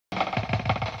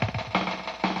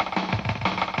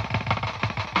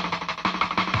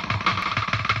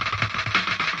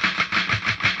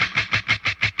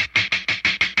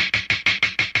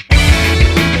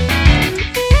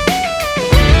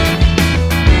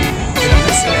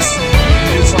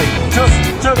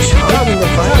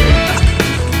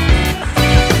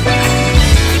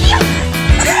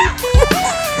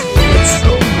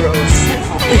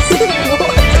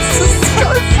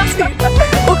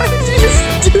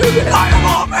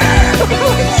Fireball man!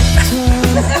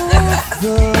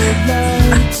 The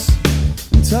lights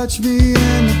and touch me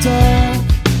in the dark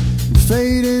and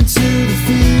fade into the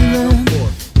feeling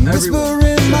and whisper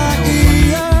in my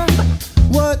ear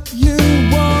what you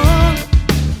want,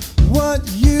 what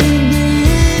you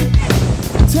need.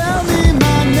 Tell me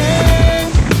my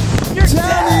name.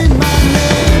 Tell me my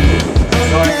name.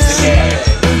 Again,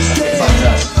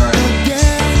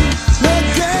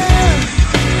 again.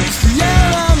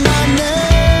 Yell out my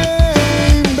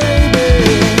name,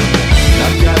 baby. I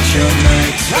got your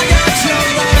legs. I got your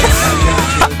legs. I got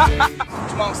your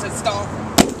legs. Mom said stomp.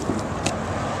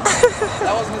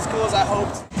 That wasn't as cool as I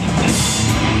hoped.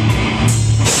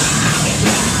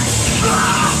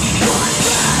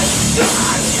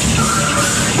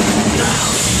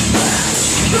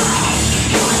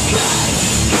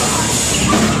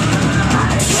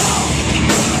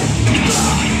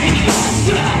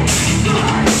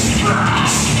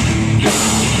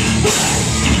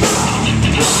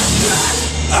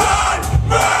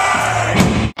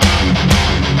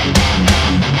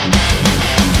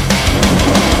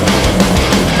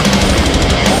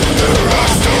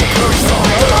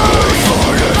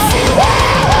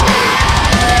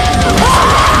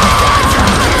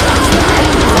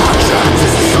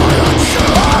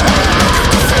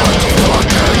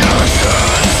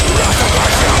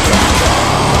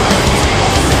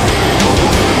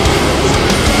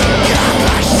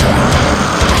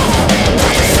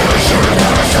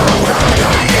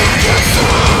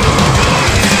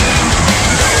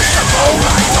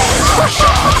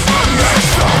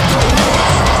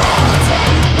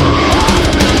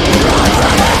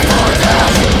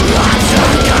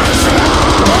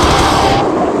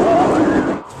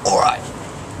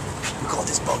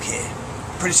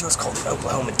 Pretty sure it's called an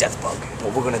Oklahoma death bug.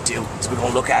 What we're gonna do is we're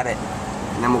gonna look at it,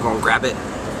 and then we're gonna grab it,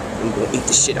 and we're gonna eat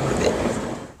the shit out of it.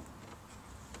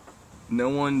 No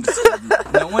one.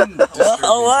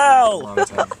 Oh wow!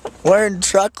 We're in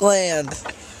Truckland. It's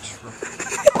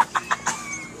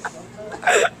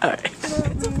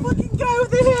a fucking guy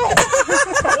with a head.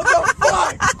 What the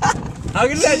fuck? How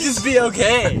can that just be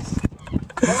okay?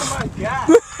 Oh my god.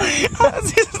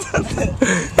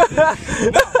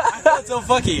 No, I felt so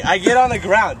fucky. I get on the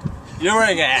ground. You're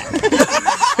wearing a hat.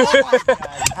 Oh my god.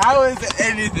 How is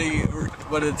anything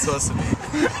what it's supposed to be?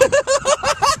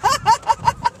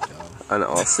 An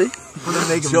Aussie? I'm gonna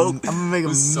make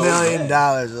 $1 million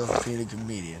off being a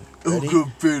comedian.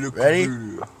 Ready?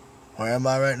 Where am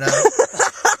I right now?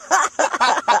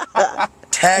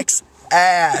 Texas.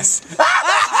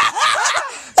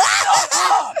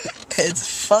 It's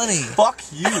funny. Fuck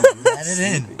you. Let it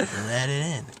in. Let it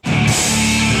in.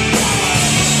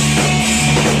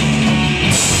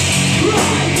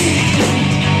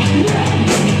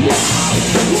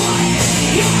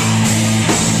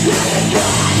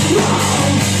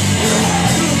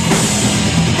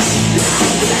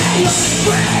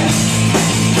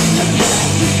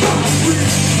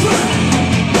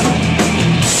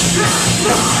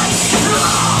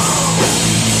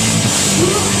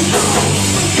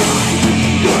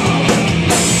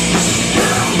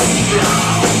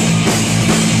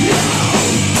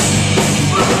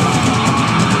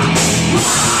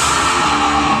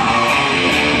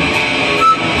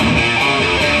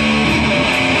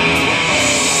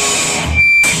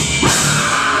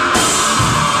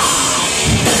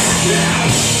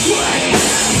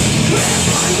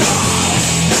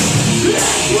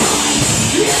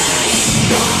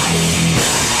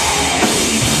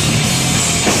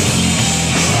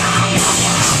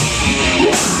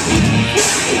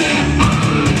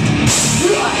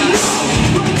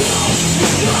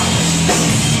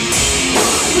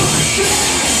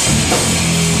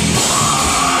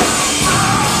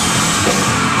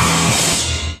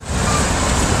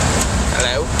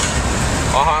 Hello?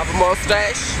 I have a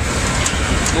mustache.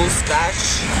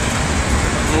 Mustache.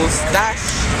 Mustache.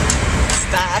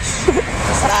 Stash.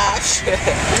 Stash.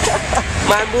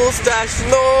 My mustache.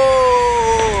 No.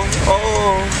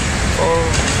 Oh.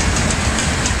 Oh.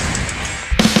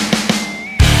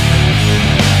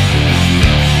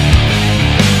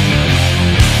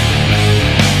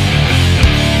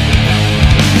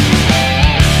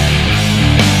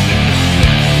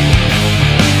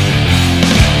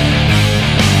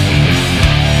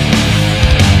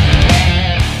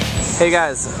 Hey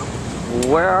guys,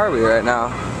 where are we right now?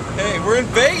 Hey, we're in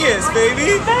Vegas,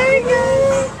 baby!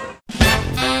 Vegas!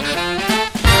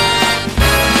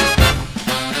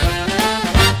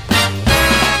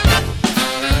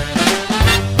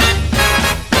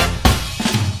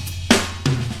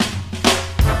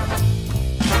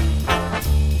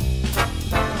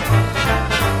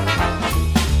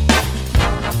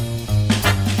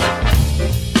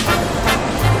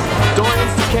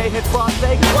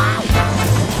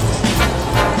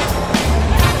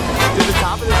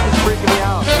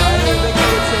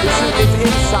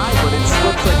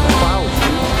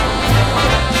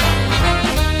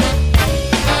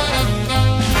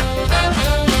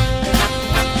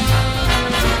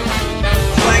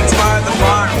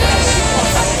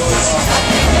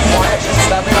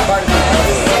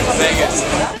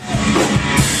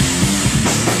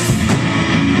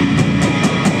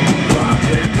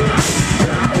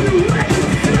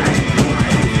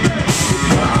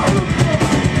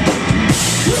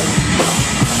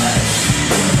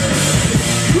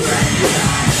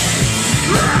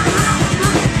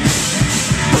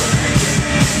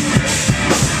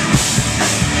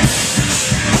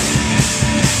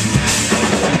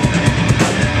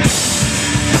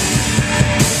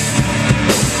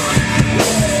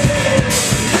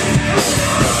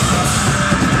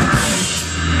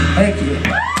 Thank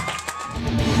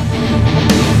you.